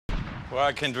Well,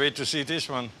 I can't wait to see this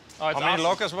one. Oh, it's How many awesome.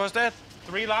 lockers was that?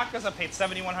 3 lockers, I paid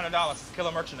 $7,100. It's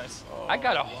killer merchandise. Oh, I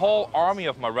got a whole army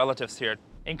of my relatives here,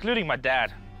 including my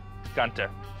dad, Gunther.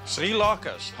 3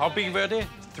 lockers. How big were they?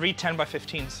 3 10 by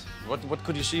 15s. What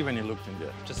could you see when you looked in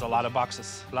there? Just a lot of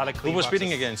boxes, a lot of clean Who was boxes.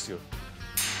 bidding against you?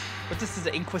 But this is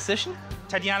the Inquisition?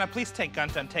 Tatiana, please take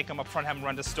Gunther and take him up front, have him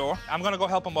run the store. I'm gonna go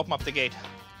help him open up the gate.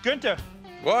 Gunther!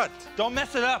 What? Don't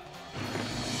mess it up.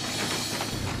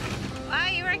 Wow,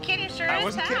 you weren't kidding, sure I as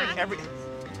wasn't heck. kidding.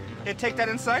 Hey, take that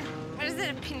inside. What is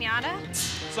it, a pinata?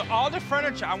 So all the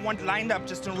furniture I want lined up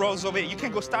just in rows over here. You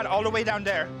can go start all the way down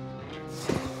there.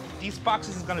 These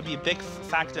boxes is gonna be a big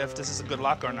factor if this is a good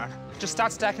locker or not. Just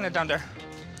start stacking it down there.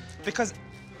 Because,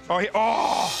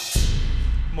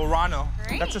 Murano.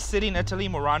 Great. That's a city in Italy,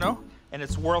 Murano, and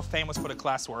it's world famous for the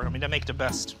glassware. I mean, they make the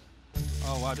best.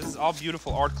 Oh, wow, this is all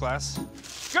beautiful art glass.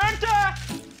 Gunther!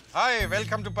 Hi,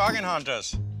 welcome to Bargain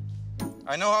Hunters.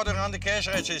 I know how to run the cash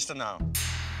register now.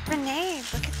 Rene,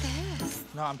 look at this.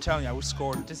 No, I'm telling you, I was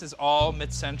scored. This is all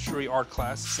mid-century art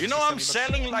class. You know, I'm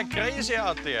selling like crazy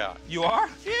out there. You are?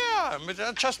 Yeah, but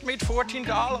I just made $14.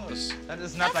 That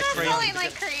is not That's like crazy. not really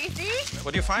like crazy.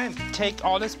 What do you find? Take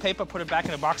all this paper, put it back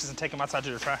in the boxes, and take them outside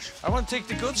to the trash. I want to take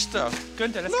the good stuff.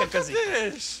 Gunther, let's Look get busy.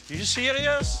 at this. Are you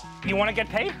serious? You want to get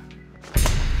paid?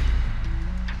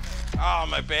 Oh,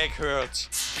 my back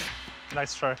hurts.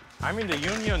 Nice try. I'm in the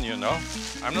union, you know.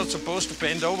 I'm not supposed to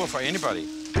bend over for anybody.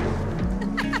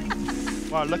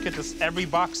 Wow, look at this, every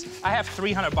box. I have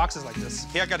 300 boxes like this.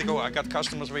 Here, I gotta go. I got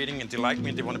customers waiting, and they like me,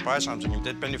 and they want to buy something, and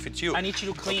that benefits you. I need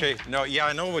you to clean. Okay, no, yeah,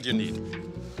 I know what you need.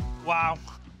 Wow,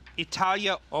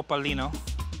 Italia Opalino.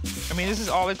 I mean, this is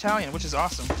all Italian, which is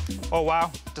awesome. Oh,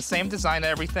 wow, the same design,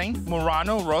 everything.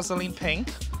 Murano, Rosaline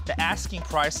pink. The asking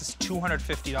price is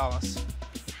 $250.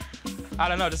 I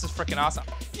don't know, this is freaking awesome.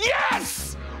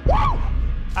 Yes! Woo!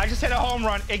 I just hit a home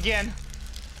run again.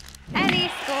 And he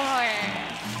scored.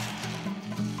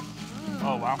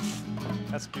 Oh, wow,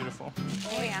 that's beautiful.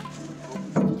 Oh, yeah.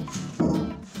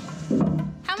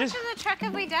 How much of the truck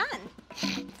have we done?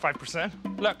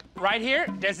 5%. Look, right here,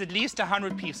 there's at least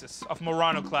 100 pieces of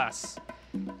Murano glass.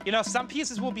 You know, some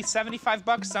pieces will be 75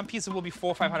 bucks, some pieces will be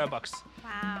 400 or 500 bucks.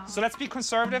 Wow. So let's be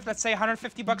conservative. Let's say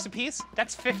 150 bucks a piece.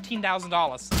 That's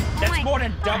 $15,000. That's more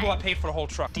than double I paid for the whole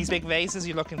truck. These big vases,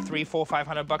 you're looking 300, 400,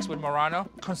 500 bucks with Murano.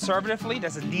 Conservatively,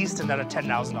 there's at least another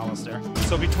 $10,000 there.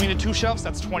 So between the 2 shelves,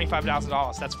 that's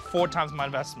 $25,000. That's 4 times my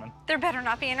investment. There better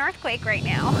not be an earthquake right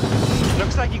now.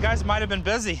 Looks like you guys might have been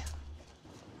busy.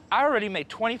 I already made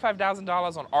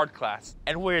 $25,000 on art class,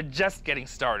 and we're just getting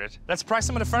started. Let's price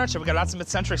some of the furniture. We got lots of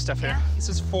mid-century stuff here. This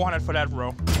is $400 for that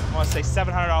row. I want to say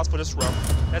 $700 for this row.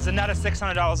 There's another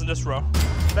 $600 in this row.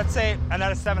 Let's say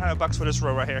another 700 bucks for this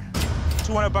row right here.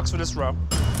 200 bucks for this row.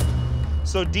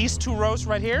 So these 2 rows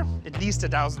right here, at least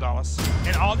 $1,000.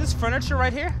 And all this furniture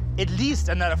right here, at least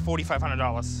another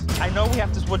 $4,500. I know we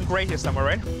have this wooden grate here somewhere,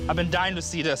 right? I've been dying to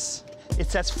see this. It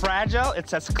says fragile, it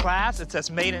says class, it says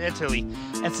made in Italy.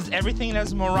 And since everything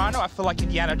is Murano, I feel like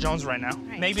Indiana Jones right now.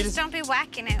 Right, Maybe just this. don't be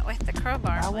whacking it with the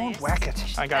crowbar, I won't whack it.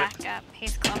 I got Back up.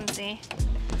 He's clumsy. it.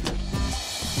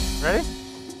 Ready?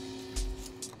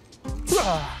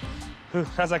 Ooh,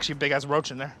 that's actually a big ass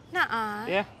roach in there. Nuh-uh.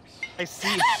 Yeah. I see.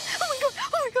 Oh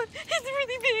my god, it's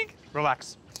really big.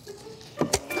 Relax.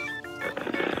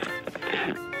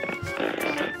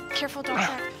 Careful, don't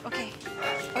trip. Okay.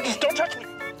 Okay. Just don't touch me.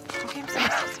 Okay, I'm sorry.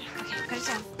 Okay, put it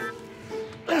down.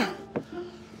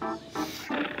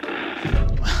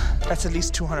 That's at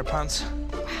least 200 pounds.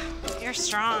 You're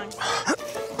strong.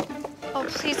 Oh,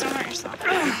 please don't hurt yourself.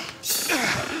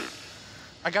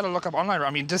 I gotta look up online. I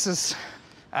mean, this is,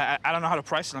 I don't know how to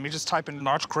price it. Let me just type in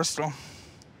large crystal.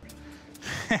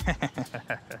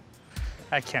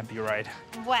 That can't be right.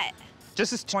 What?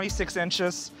 This is 26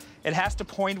 inches. It has the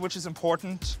point, which is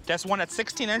important. There's one at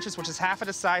 16 inches, which is half of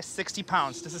the size, 60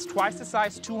 pounds. This is twice the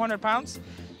size, 200 pounds,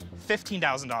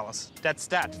 $15,000. That's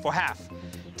that, for half.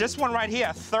 This one right here,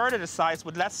 a third of the size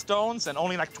with less stones and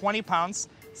only like 20 pounds,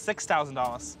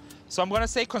 $6,000. So I'm gonna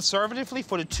say conservatively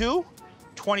for the 2,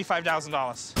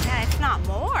 $25,000. Yeah, it's not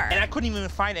more. And I couldn't even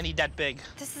find any that big.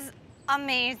 This is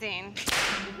amazing.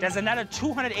 There's another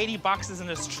 280 boxes in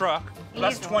this truck,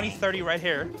 plus Easily. 20, 30 right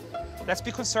here. Let's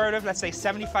be conservative. Let's say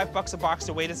 75 bucks a box.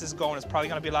 The way this is going, it's probably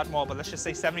gonna be a lot more, but let's just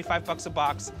say 75 bucks a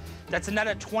box. That's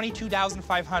another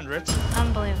 22,500.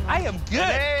 Unbelievable. I am good.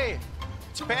 Hey,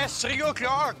 it's past 3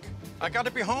 o'clock. I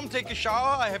gotta be home, take a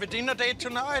shower. I have a dinner date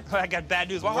tonight. I got bad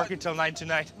news. We're What? working till 9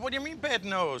 tonight. What do you mean bad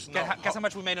nose? No. Guess how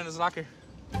much we made on this locker?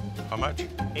 How much?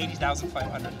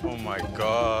 80,500. Oh my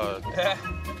God.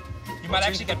 You might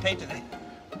actually get paid today.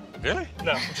 Really?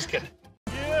 No, I'm just kidding.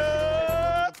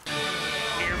 Yeah.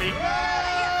 Here me.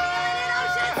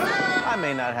 I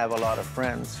may not have a lot of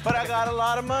friends, but I got a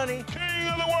lot of money. King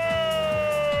of the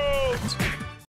world!